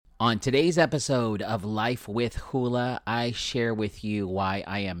On today's episode of Life with Hula, I share with you why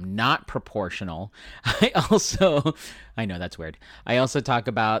I am not proportional. I know that's weird. I also talk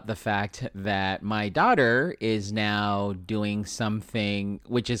about the fact that my daughter is now doing something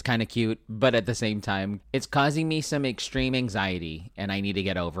which is kind of cute, but at the same time, it's causing me some extreme anxiety and I need to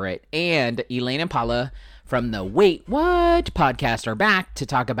get over it. And Elaine and Paula from the Wait What podcast are back to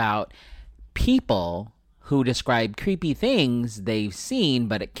talk about people who describe creepy things they've seen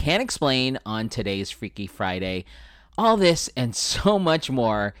but it can't explain on today's Freaky Friday. All this and so much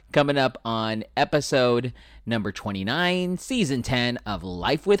more coming up on episode number 29, season 10 of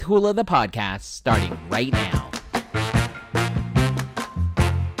Life with Hula, the podcast, starting right now.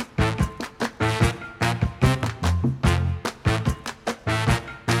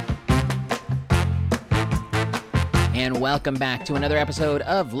 And welcome back to another episode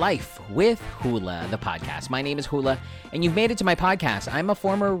of Life with Hula, the podcast. My name is Hula, and you've made it to my podcast. I'm a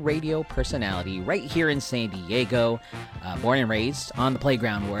former radio personality right here in San Diego, born and raised on the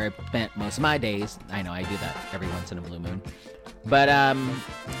playground where I spent most of my days. I know I do that every once in a blue moon. But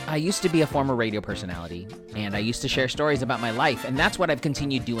I used to be a former radio personality, and I used to share stories about my life, and that's what I've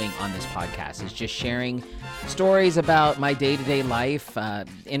continued doing on this podcast, is just sharing stories about my day-to-day life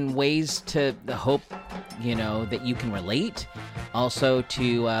in ways to hope, that you can relate. Also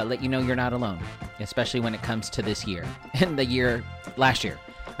to let you know you're not alone, especially when it comes to this year and last year.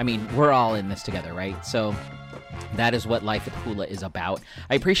 I mean, we're all in this together, right? So that is what Life with Hula is about.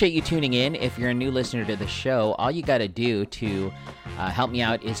 I appreciate you tuning in. If you're a new listener to the show, all you got to do to help me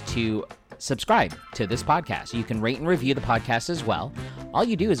out is to subscribe to this podcast. You can rate and review the podcast as well. All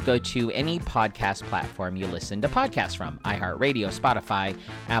you do is go to any podcast platform you listen to podcasts from. iHeartRadio, Spotify,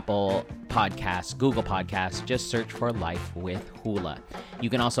 Apple Podcasts, Google Podcasts. Just search for Life with Hula.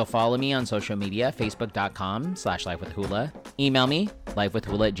 You can also follow me on social media, facebook.com/lifewithhula. Email me,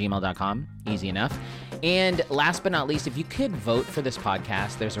 lifewithhula@gmail.com. Easy enough. And last but not least, if you could vote for this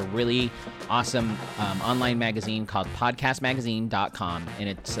podcast, there's a really awesome online magazine called podcastmagazine.com, and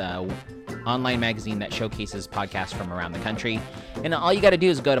it's an online magazine that showcases podcasts from around the country. And all you got to do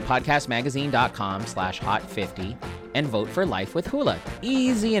is go to podcastmagazine.com/hot50 and vote for Life with Hula.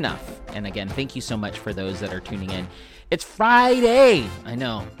 Easy enough. And again, thank you so much for those that are tuning in. It's Friday. I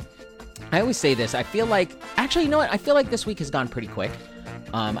know. I always say this. I feel like, actually, you know what? I feel like this week has gone pretty quick.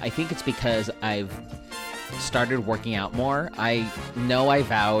 I think it's because I've started working out more. I know I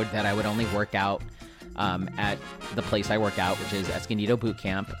vowed that I would only work out at the place I work out, which is Escondido Boot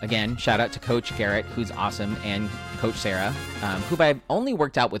Camp. Again, shout out to Coach Garrett, who's awesome, and Coach Sarah, who I've only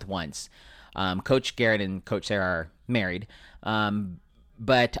worked out with once. Coach Garrett and Coach Sarah are married.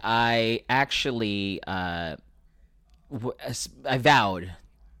 But I actually, I vowed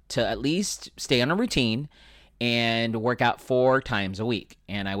to at least stay on a routine and work out 4 times a week.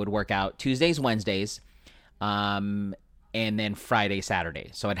 And I would work out Tuesdays, Wednesdays, and then Friday, Saturday.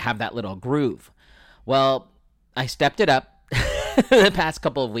 So I'd have that little groove. Well, I stepped it up the past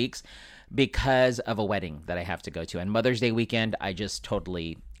couple of weeks because of a wedding that I have to go to. And Mother's Day weekend, I just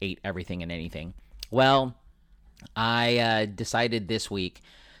totally ate everything and anything. Well, I decided this week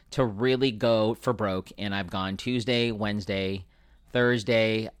to really go for broke, and I've gone Tuesday, Wednesday,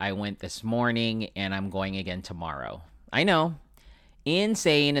 Thursday. I went this morning, and I'm going again tomorrow. I know,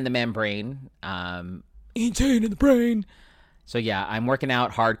 insane in the membrane, insane in the brain. So yeah, I'm working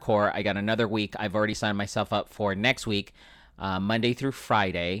out hardcore. I got another week. I've already signed myself up for next week, Monday through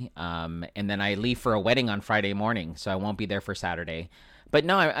Friday, and then I leave for a wedding on Friday morning, so I won't be there for Saturday. But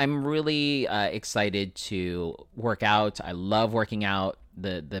no, I'm really excited to work out. I love working out.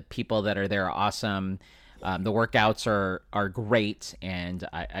 The people that are there are awesome. The workouts are great, and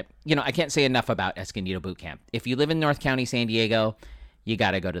I can't say enough about Escondido Boot Camp. If you live in North County, San Diego, you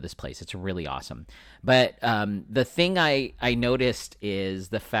got to go to this place. It's really awesome. But the thing I noticed is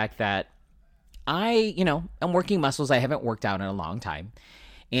the fact that I'm working muscles I haven't worked out in a long time.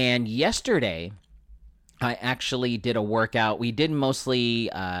 And yesterday, I actually did a workout. We did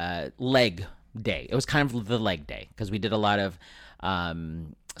mostly leg day. It was kind of the leg day because we did a lot of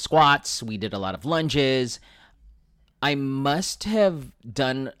squats. We did a lot of lunges. I must have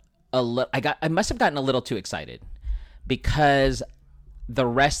done I must have gotten a little too excited because the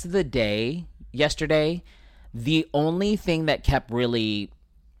rest of the day yesterday, the only thing that kept really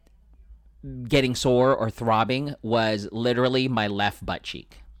getting sore or throbbing was literally my left butt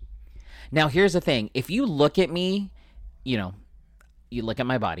cheek. Now, here's the thing. If you look at me, you look at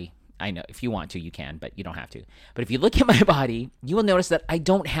my body. I know if you want to, you can, but you don't have to. But if you look at my body, you will notice that I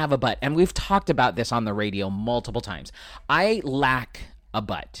don't have a butt. And we've talked about this on the radio multiple times. I lack a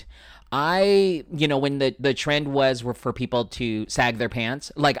butt. When the trend was for people to sag their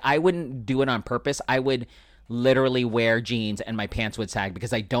pants, like I wouldn't do it on purpose. I would literally wear jeans and my pants would sag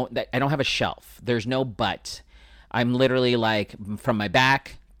because I don't have a shelf. There's no butt. I'm literally like from my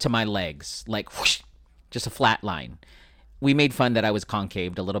back to my legs, like whoosh, just a flat line. We made fun that I was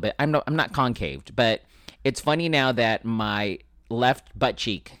concaved a little bit. I'm not concaved, but it's funny now that my left butt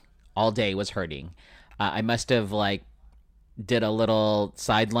cheek all day was hurting. I must have like did a little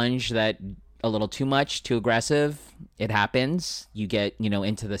side lunge that a little too much, too aggressive. It happens. You get,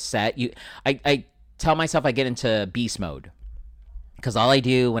 into the set. I tell myself I get into beast mode because all I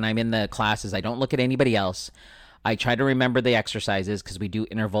do when I'm in the class is I don't look at anybody else. I try to remember the exercises because we do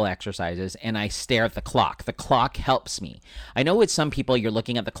interval exercises, and I stare at the clock. The clock helps me. I know with some people you're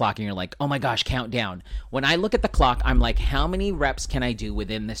looking at the clock and you're like, oh my gosh, count down. When I look at the clock, I'm like, how many reps can I do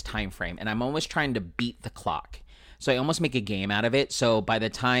within this time frame? And I'm almost trying to beat the clock. So I almost make a game out of it. So by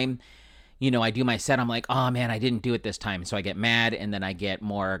the time, I do my set, I'm like, oh man, I didn't do it this time. So I get mad and then I get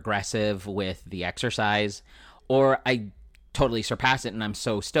more aggressive with the exercise, or I totally surpass it and I'm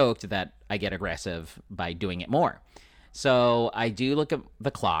so stoked that I get aggressive by doing it more. So I do look at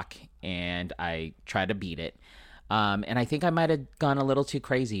the clock and I try to beat it. And I think I might have gone a little too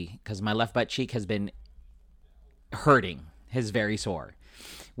crazy because my left butt cheek has been hurting, is very sore,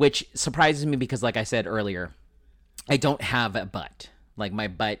 which surprises me because like I said earlier, I don't have a butt. Like my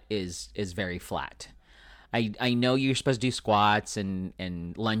butt is very flat. I know you're supposed to do squats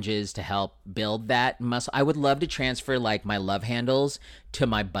and lunges to help build that muscle. I would love to transfer like my love handles to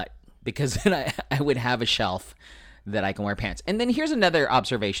my butt because then I would have a shelf that I can wear pants. And then here's another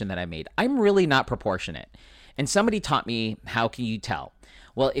observation that I made. I'm really not proportionate. And somebody taught me, how can you tell?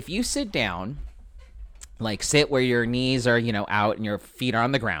 Well, if you sit down, like sit where your knees are, out and your feet are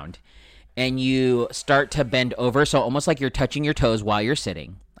on the ground, and you start to bend over, so almost like you're touching your toes while you're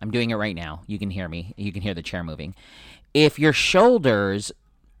sitting. I'm doing it right now. You can hear me. You can hear the chair moving. If your shoulders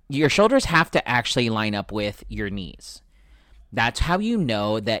have to actually line up with your knees. That's how you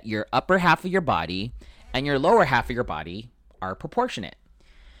know that your upper half of your body and your lower half of your body are proportionate.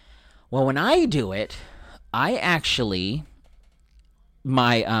 Well, when I do it, I actually,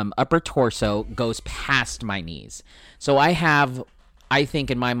 my upper torso goes past my knees. So I have, I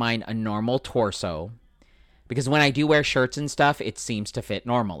think in my mind, a normal torso, because when I do wear shirts and stuff, it seems to fit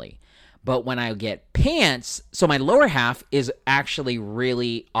normally. But when I get pants, so my lower half is actually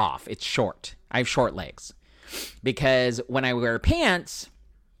really off. It's short. I have short legs. Because when I wear pants,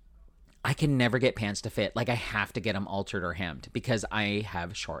 I can never get pants to fit. Like I have to get them altered or hemmed because I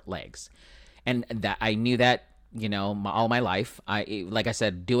have short legs. And that I knew that, all my life. Like I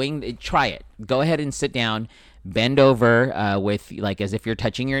said, try it. Go ahead and sit down. Bend over with like as if you're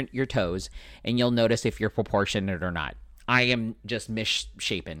touching your toes, and you'll notice if you're proportionate or not. I am just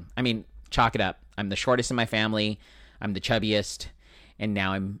misshapen. I mean, chalk it up. I'm the shortest in my family. I'm the chubbiest, and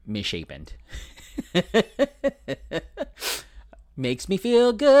now I'm misshapen. Makes me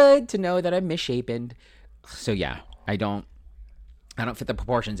feel good to know that I'm misshapen. So yeah, I don't fit the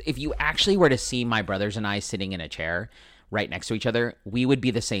proportions. If you actually were to see my brothers and I sitting in a chair right next to each other, we would be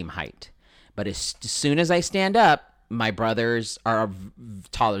the same height. But as soon as I stand up, my brothers are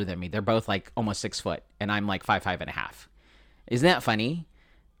taller than me. They're both like almost 6 foot, and I'm like 5'5.5". Isn't that funny?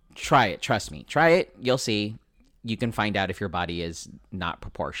 Try it. Trust me. Try it. You'll see. You can find out if your body is not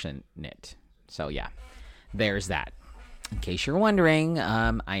proportionate. So yeah, there's that. In case you're wondering,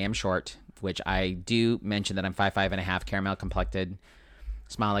 I am short, which I do mention that I'm 5'5.5", caramel complected,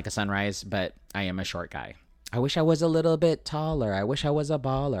 smile like a sunrise, but I am a short guy. I wish I was a little bit taller. I wish I was a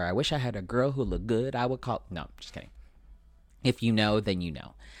baller. I wish I had a girl who looked good. I would call... No, just kidding. If you know, then you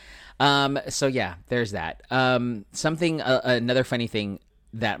know. So yeah, there's that. Another funny thing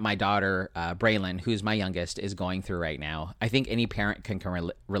that my daughter, Braylon, who's my youngest, is going through right now. I think any parent can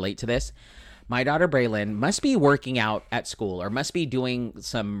relate to this. My daughter, Braylon, must be working out at school or must be doing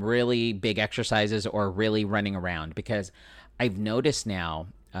some really big exercises or really running around, because I've noticed now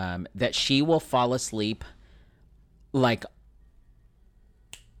that she will fall asleep like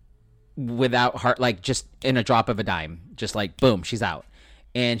without heart, like just in a drop of a dime, just like boom, she's out.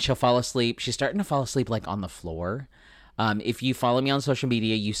 And she'll fall asleep. She's starting to fall asleep like on the floor. If you follow me on social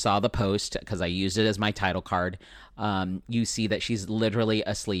media, you saw the post because I used it as my title card. You see that she's literally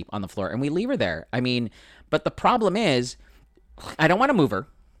asleep on the floor, and we leave her there. I mean, but the problem is I don't want to move her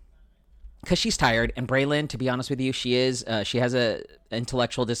because she's tired. And Braylon, to be honest with you, she has a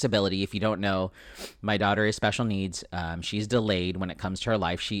intellectual disability. If you don't know, my daughter is special needs. She's delayed when it comes to her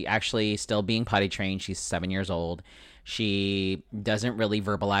life. She actually is still being potty trained. She's 7 years old. She doesn't really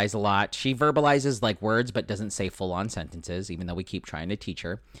verbalize a lot. She verbalizes like words, but doesn't say full on sentences, even though we keep trying to teach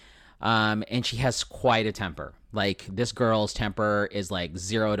her. And she has quite a temper. Like, this girl's temper is like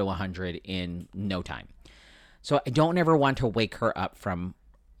 0 to 100 in no time. So I don't ever want to wake her up from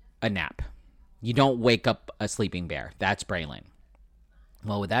a nap. You don't wake up a sleeping bear. That's Braylon.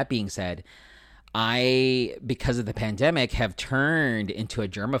 Well, with that being said, I, because of the pandemic, have turned into a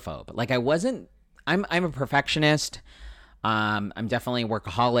germaphobe. Like, I'm a perfectionist. I'm definitely a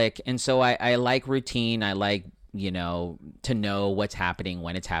workaholic. And so I like routine. I like, to know what's happening,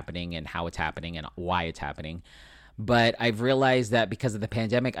 when it's happening, and how it's happening, and why it's happening. But I've realized that because of the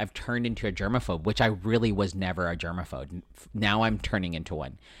pandemic, I've turned into a germaphobe, which I really was never a germaphobe. Now I'm turning into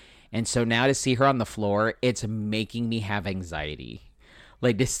one. And so now to see her on the floor, it's making me have anxiety.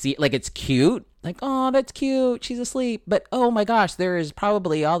 Like, to see, like, it's cute. Like, oh, that's cute. She's asleep. But, oh my gosh, there is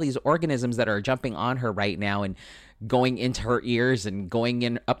probably all these organisms that are jumping on her right now and going into her ears and going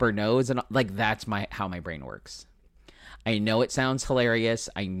in up her nose. And like, that's how my brain works. I know it sounds hilarious.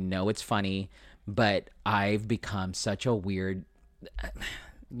 I know it's funny, but I've become such a weird,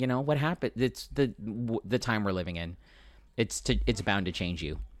 what happened? It's the time we're living in. It's bound to change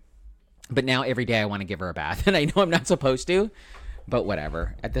you. But now every day I want to give her a bath, and I know I'm not supposed to, but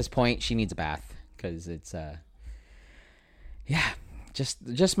whatever. At this point, she needs a bath because it's,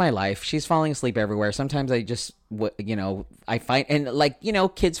 just my life. She's falling asleep everywhere. Sometimes I just, I find, and like,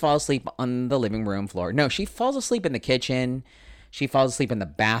 kids fall asleep on the living room floor. No, she falls asleep in the kitchen. She falls asleep in the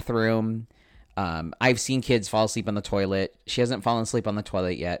bathroom. I've seen kids fall asleep on the toilet. She hasn't fallen asleep on the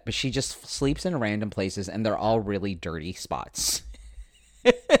toilet yet, but she just sleeps in random places, and they're all really dirty spots.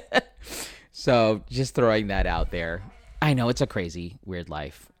 So just throwing that out there. I know it's a crazy, weird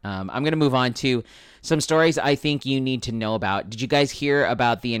life. I'm going to move on to some stories I think you need to know about. Did you guys hear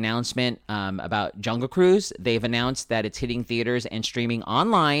about the announcement about Jungle Cruise? They've announced that it's hitting theaters and streaming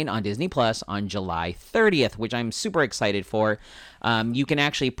online on Disney Plus on July 30th, which I'm super excited for. You can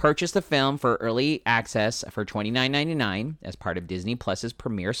actually purchase the film for early access for $29.99 as part of Disney Plus's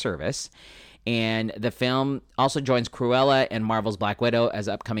premiere service. And the film also joins Cruella and Marvel's Black Widow as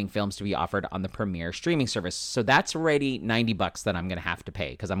upcoming films to be offered on the premiere streaming service. So that's already $90 that I'm going to have to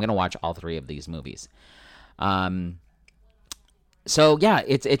pay because I'm going to watch all three of these movies. So yeah,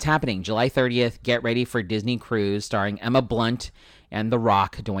 it's happening. July 30th, get ready for Disney Cruise starring Emma Blunt and The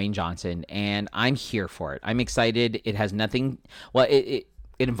Rock, Dwayne Johnson. And I'm here for it. I'm excited. It has nothing, well, it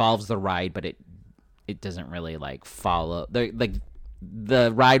involves the ride, but it doesn't really like follow,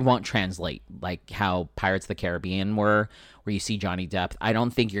 the ride won't translate like how Pirates of the Caribbean were, where you see Johnny Depp. I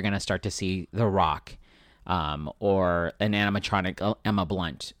don't think you're going to start to see The Rock or an animatronic Emma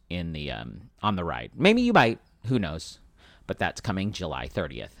Blunt in the on the ride. Maybe you might. Who knows? But that's coming July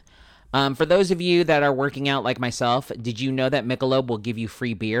 30th. For those of you that are working out like myself, did you know that Michelob will give you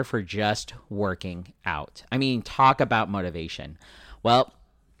free beer for just working out? I mean, talk about motivation. Well,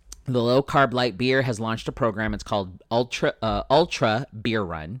 the Low Carb Light Beer has launched a program. It's called Ultra Beer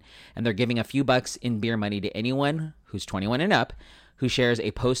Run, and they're giving a few bucks in beer money to anyone who's 21 and up who shares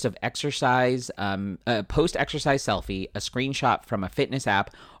a post-exercise selfie, a screenshot from a fitness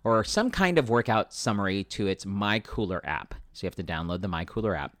app, or some kind of workout summary to its MyCooler app. So you have to download the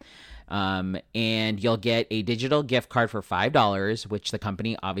MyCooler app. And you'll get a digital gift card for $5, which the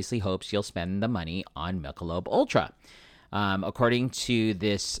company obviously hopes you'll spend the money on Michelob Ultra. According to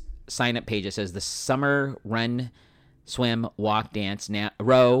this sign-up page, it says the summer run, swim, walk, dance,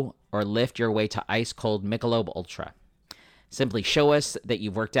 row, or lift your way to ice-cold Michelob Ultra. Simply show us that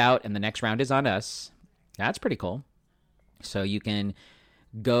you've worked out and the next round is on us. That's pretty cool. So you can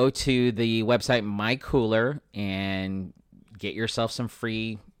go to the website MyCooler and get yourself some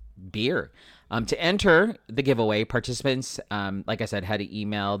free beer. To enter the giveaway, participants, like I said, had to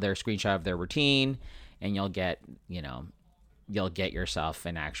email their screenshot of their routine, and you'll get yourself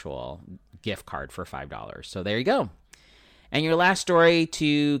an actual gift card for $5. So there you go. And your last story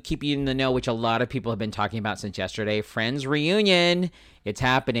to keep you in the know, which a lot of people have been talking about since yesterday, Friends Reunion. It's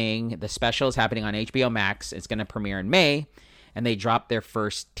happening. The special is happening on HBO Max. It's going to premiere in May. And they dropped their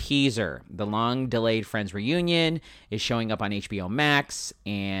first teaser. The long-delayed Friends Reunion is showing up on HBO Max,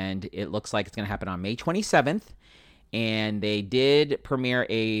 and it looks like it's going to happen on May 27th. And they did premiere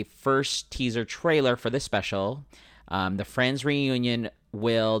a first teaser trailer for this special. The Friends Reunion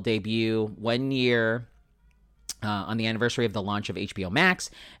will debut 1 year on the anniversary of the launch of HBO Max,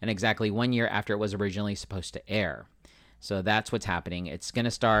 and exactly 1 year after it was originally supposed to air. So that's what's happening. It's going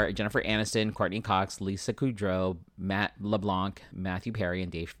to star Jennifer Aniston, Courtney Cox, Lisa Kudrow, Matt LeBlanc, Matthew Perry,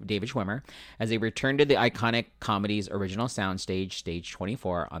 and David Schwimmer as they return to the iconic comedy's original soundstage, Stage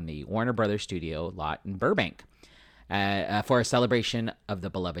 24, on the Warner Brothers studio lot in Burbank. for a celebration of the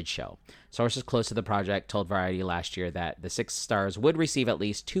beloved show. Sources close to the project told Variety last year that the 6 stars would receive at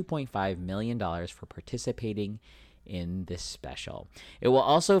least $2.5 million for participating in this special. It will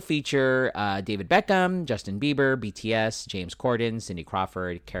also feature David Beckham, Justin Bieber, BTS, James Corden, Cindy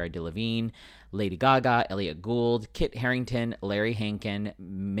Crawford, Cara Delevingne, Lady Gaga, Elliot Gould, Kit Harington, Larry Hankin,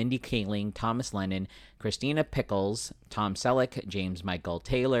 Mindy Kaling, Thomas Lennon, Christina Pickles, Tom Selleck, James Michael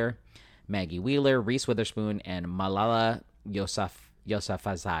Taylor, Maggie Wheeler, Reese Witherspoon, and Malala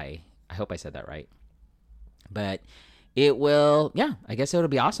Yousafzai. I hope I said that right. But it will, I guess it'll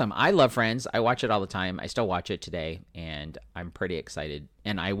be awesome. I love Friends. I watch it all the time. I still watch it today, and I'm pretty excited.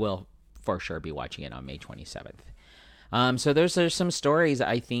 And I will for sure be watching it on May 27th. So there's some stories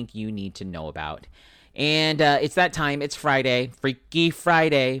I think you need to know about. And it's that time. It's Friday. Freaky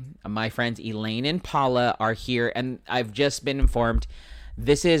Friday. My friends Elaine and Paula are here, and I've just been informed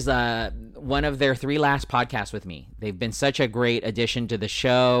this is one of their 3 last podcasts with me. They've been such a great addition to the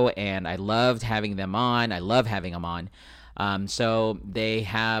show, and I loved having them on. I love having them on. So they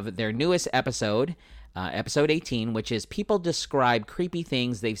have their newest episode, episode 18, which is People Describe Creepy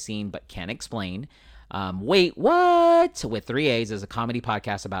Things They've Seen But Can't Explain. Wait, what? With 3 A's is a comedy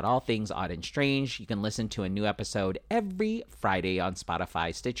podcast about all things odd and strange. You can listen to a new episode every Friday on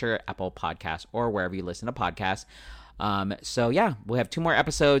Spotify, Stitcher, Apple Podcasts, or wherever you listen to podcasts. We'll have 2 more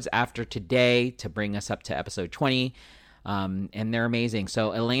episodes after today to bring us up to episode 20. And they're amazing.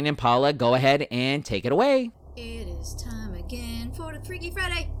 So Elaine and Paula, go ahead and take it away. It is time again for the Freaky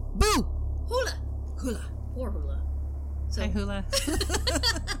Friday. Boo! Hula. Hula. Or hula. So, Hi, Hula.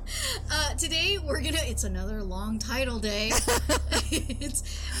 Today it's another long title day. It's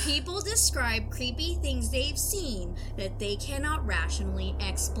People Describe Creepy Things They've Seen That They Cannot Rationally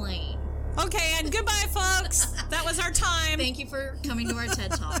Explain. Okay, and goodbye, folks. That was our time. Thank you for coming to our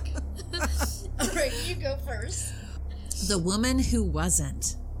TED Talk. All right, you go first. The Woman Who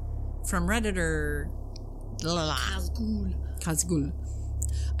Wasn't. From Redditor. Kazgul.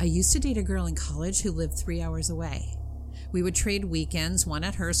 I used to date a girl in college who lived 3 hours away. We would trade weekends, one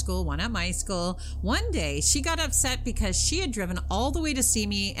at her school, one at my school. One day, she got upset because she had driven all the way to see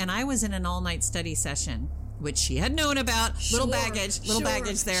me, and I was in an all-night study session, which she had known about. Little baggage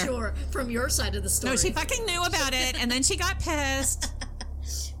there. Sure, from your side of the story. No, she fucking knew about it, and then she got pissed.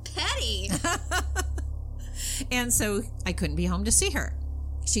 Petty. And so I couldn't be home to see her.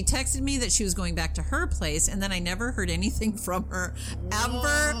 She texted me that she was going back to her place, and then I never heard anything from her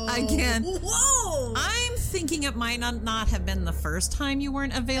ever again. Whoa! I'm thinking it might not have been the first time you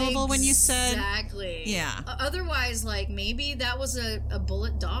weren't available when you said... Exactly. Yeah. Otherwise, maybe that was a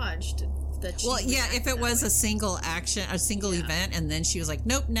bullet dodged. If it was a single event, and then she was like,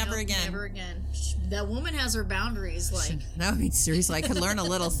 nope, never again. Never again. That woman has her boundaries, No, I mean, seriously, I could learn a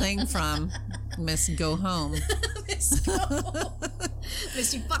little thing from Miss Go Home. Miss Go Home.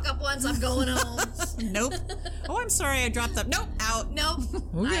 Miss, you fuck up once, I'm going home. Nope. Oh, I'm sorry, I dropped up. Nope, out. Nope.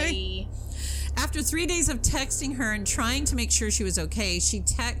 Okay. Bye. After 3 days of texting her and trying to make sure she was okay,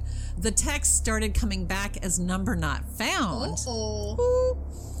 the text started coming back as number not found. Uh-oh.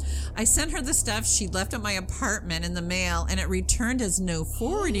 I sent her the stuff she left at my apartment in the mail, and it returned as no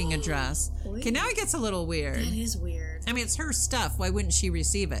forwarding address. Okay, now it gets a little weird. That is weird. I mean, it's her stuff. Why wouldn't she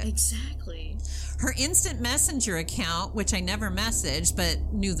receive it? Exactly. Her instant messenger account, which I never messaged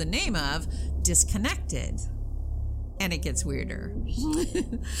but knew the name of, disconnected. And it gets weirder.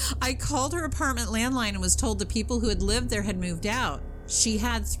 I called her apartment landline and was told the people who had lived there had moved out. She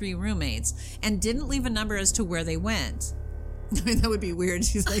had 3 roommates and didn't leave a number as to where they went. I mean, that would be weird.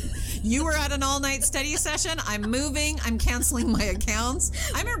 She's like, you were at an all-night study session. I'm moving. I'm canceling my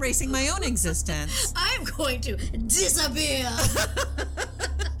accounts. I'm erasing my own existence. I'm going to disappear.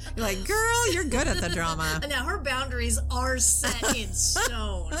 You're like, girl, you're good at the drama. Now, her boundaries are set in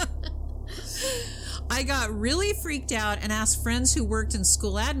stone. I got really freaked out and asked friends who worked in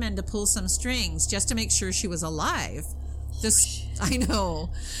school admin to pull some strings just to make sure she was alive. I know.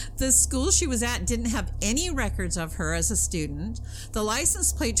 The school she was at didn't have any records of her as a student. The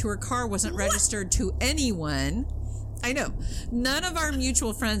license plate to her car wasn't registered to anyone. I know. None of our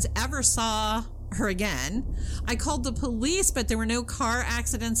mutual friends ever saw her again. I called the police, but there were no car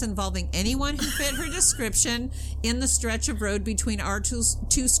accidents involving anyone who fit her description in the stretch of road between our two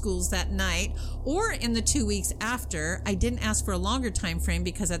schools that night or in the 2 weeks after. I didn't ask for a longer time frame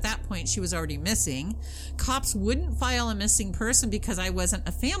because at that point she was already missing. Cops wouldn't file a missing person because I wasn't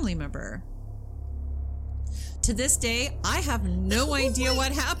a family member. to this day, I have no idea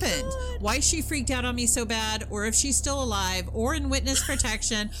what happened. God. Why she freaked out on me so bad, or if she's still alive, or in witness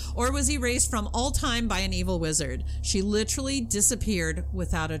protection, or was erased from all time by an evil wizard. She literally disappeared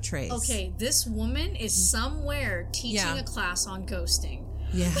without a trace. Okay, this woman is somewhere teaching a class on ghosting.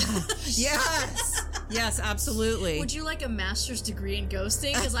 Yeah. Yes. Yes, absolutely. Would you like a master's degree in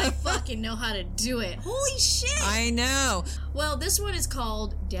ghosting? Because I fucking know how to do it. Holy shit. I know. Well, this one is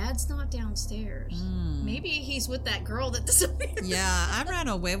called Dad's Not Downstairs. Maybe he's with that girl that disappeared. Yeah, I ran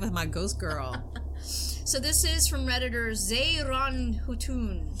away with my ghost girl. So this is from Redditor Zayron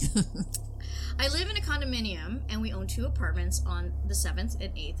Hutun. I live in a condominium, and we own 2 apartments on the 7th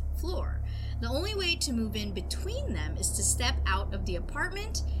and 8th floor. The only way to move in between them is to step out of the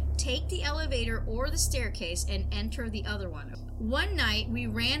apartment, take the elevator or the staircase, and enter the other one. One night, we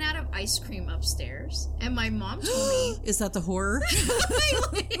ran out of ice cream upstairs, and my mom told me... Is that the horror?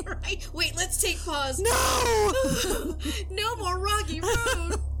 Wait, let's take pause. No! No more Rocky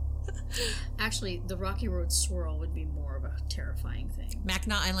Road! Actually, the Rocky Road swirl would be more of a terrifying thing.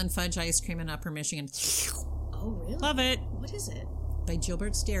 Mackinac Island Fudge Ice Cream in Upper Michigan. Oh, really? Love it. What is it? By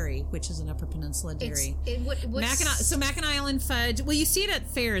Gilbert's Dairy, which is an Upper Peninsula dairy. What's... Mackinac Island Fudge. Well, you see it at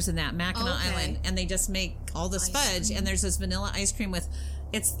fairs in that Mackinac Island, and they just make all this fudge, and there's this vanilla ice cream with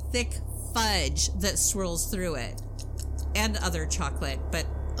it's thick fudge that swirls through it, and other chocolate. But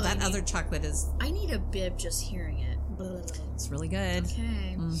other chocolate is. I need a bib just hearing it. It's really good.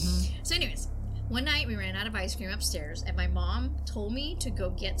 Okay. So, anyways. One night we ran out of ice cream upstairs, and my mom told me to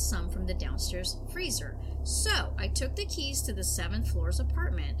go get some from the downstairs freezer. So I took the keys to the 7th floor's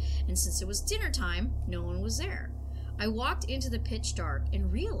apartment, and since it was dinner time, no one was there. I walked into the pitch dark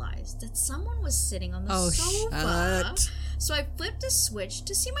and realized that someone was sitting on the sofa. So I flipped a switch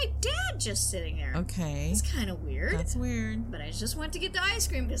to see my dad just sitting there. Okay. It's kind of weird. That's weird. But I just went to get the ice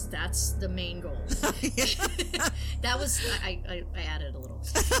cream because that's the main goal. That was, I added a little.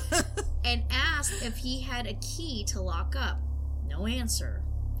 And asked if he had a key to lock up. No answer.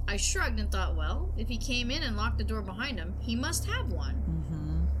 I shrugged and thought, well, if he came in and locked the door behind him, he must have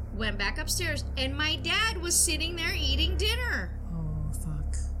one. Went back upstairs, and my dad was sitting there eating dinner. Oh,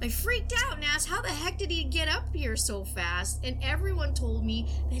 fuck. I freaked out and asked how the heck did he get up here so fast, and everyone told me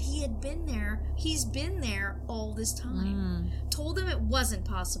that he had been there. He's been there all this time. Told them it wasn't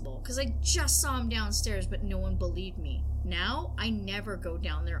possible, because I just saw him downstairs, but no one believed me. Now, I never go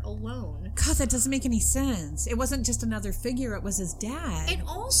down there alone. God, that doesn't make any sense. It wasn't just another figure, it was his dad. And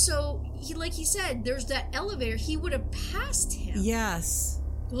also, like he said, there's that elevator. He would have passed him. Yes.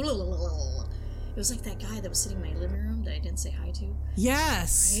 It was like that guy that was sitting in my living room that I didn't say hi to.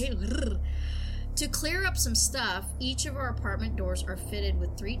 Yes. Right? To clear up some stuff, each of our apartment doors are fitted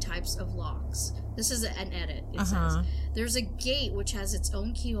with 3 types of locks. This is an edit. It says, there's a gate which has its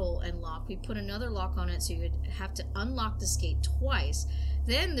own keyhole and lock. We put another lock on it so you'd have to unlock this gate twice.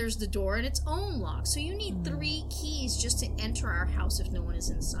 Then there's the door and its own lock. So you need 3 keys just to enter our house if no one is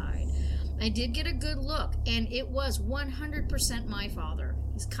inside. I did get a good look, and it was 100% my father.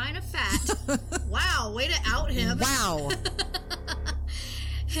 He's kind of fat. Wow, way to out him. Wow.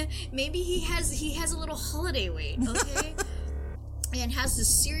 Maybe he has a little holiday weight, okay? And has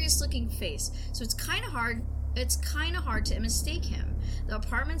this serious looking face. So it's kind of hard to mistake him. The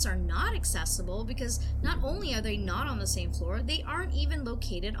apartments are not accessible because not only are they not on the same floor, they aren't even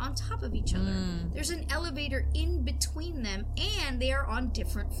located on top of each other. There's an elevator in between them, and they are on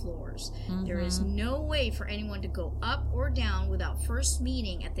different floors. There is no way for anyone to go up or down without first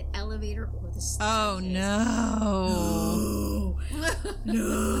meeting at the elevator or the staircase. Oh, no.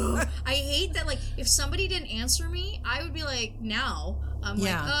 No. I hate that, like, if somebody didn't answer me, I would be like,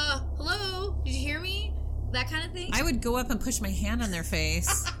 hello? Did you hear me? That kind of thing. I would go up and push my hand on their face.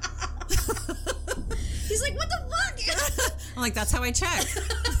 He's like, what the fuck? I'm like, that's how I check.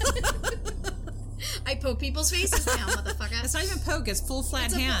 I poke people's faces now, motherfucker. It's not even poke, it's full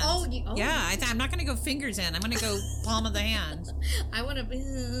flat hand. Yeah, I'm not going to go fingers in. I'm going to go palm of the hand. I want to...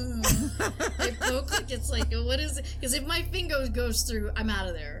 I poke like it's like, what is it? Because if my finger goes through, I'm out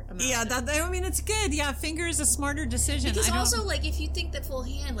of there. I mean, it's good. Yeah, finger is a smarter decision. Because also, like, if you think that full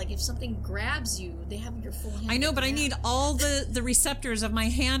hand, like, if something grabs you, they have your full hand. I know, but I need all the receptors of my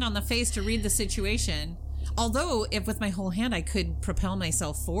hand on the face to read the situation. Although, if with my whole hand, I could propel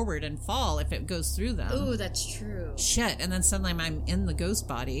myself forward and fall if it goes through them. Ooh, that's true. Shit, and then suddenly I'm in the ghost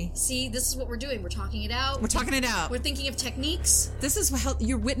body. See, this is what we're doing. We're talking it out. We're talking it out. We're thinking of techniques. This is how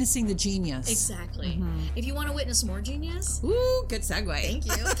you're witnessing the genius. Exactly. If you want to witness more genius... Ooh, good segue. Thank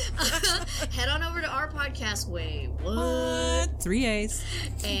you. Head on over to our podcast, Wait, What? 3 A's.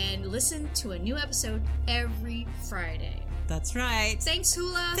 And listen to a new episode every Friday. That's right. Thanks,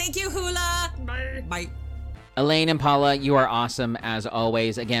 Hula. Thank you, Hula. Bye. Bye. Elaine and Paula, you are awesome as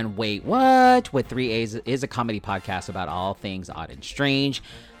always. Again, Wait What? With 3 A's is a comedy podcast about all things odd and strange.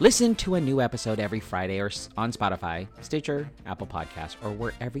 Listen to a new episode every Friday or on Spotify, Stitcher, Apple Podcasts, or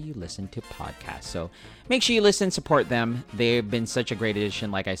wherever you listen to podcasts. So make sure you listen, support them. They've been such a great addition,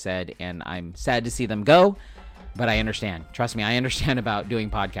 like I said, and I'm sad to see them go, but I understand. Trust me, I understand about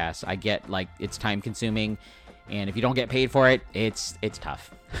doing podcasts. I get, like, it's time consuming, and if you don't get paid for it, it's tough.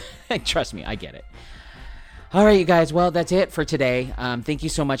 Trust me, I get it. All right, you guys. Well, that's it for today. Thank you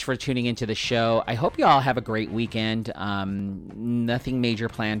so much for tuning into the show. I hope you all have a great weekend. Nothing major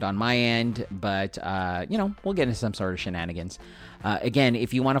planned on my end, but, we'll get into some sort of shenanigans. Again,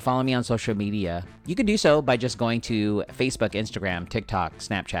 if you want to follow me on social media, you can do so by just going to Facebook, Instagram, TikTok,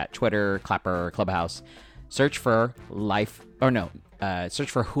 Snapchat, Twitter, Clapper, Clubhouse. Search for Hula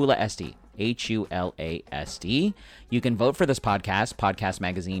SD. HULASD. You can vote for this podcast,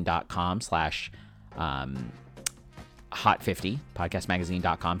 podcastmagazine.com/Hot50,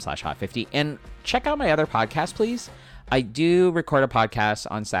 podcastmagazine.com/Hot50. And check out my other podcast, please. I do record a podcast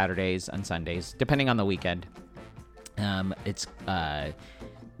on Saturdays and Sundays, depending on the weekend. It's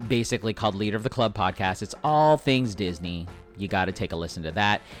basically called Leader of the Club Podcast. It's all things Disney. You got to take a listen to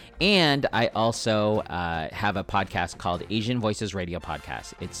that. And I also have a podcast called Asian Voices Radio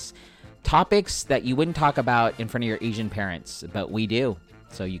Podcast. It's topics that you wouldn't talk about in front of your Asian parents, but we do.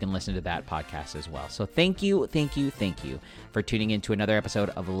 So you can listen to that podcast as well. So thank you for tuning in to another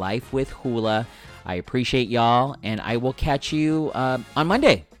episode of Life with Hula. I appreciate y'all, and I will catch you on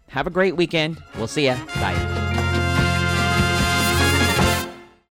Monday. Have a great weekend. We'll see ya. Bye.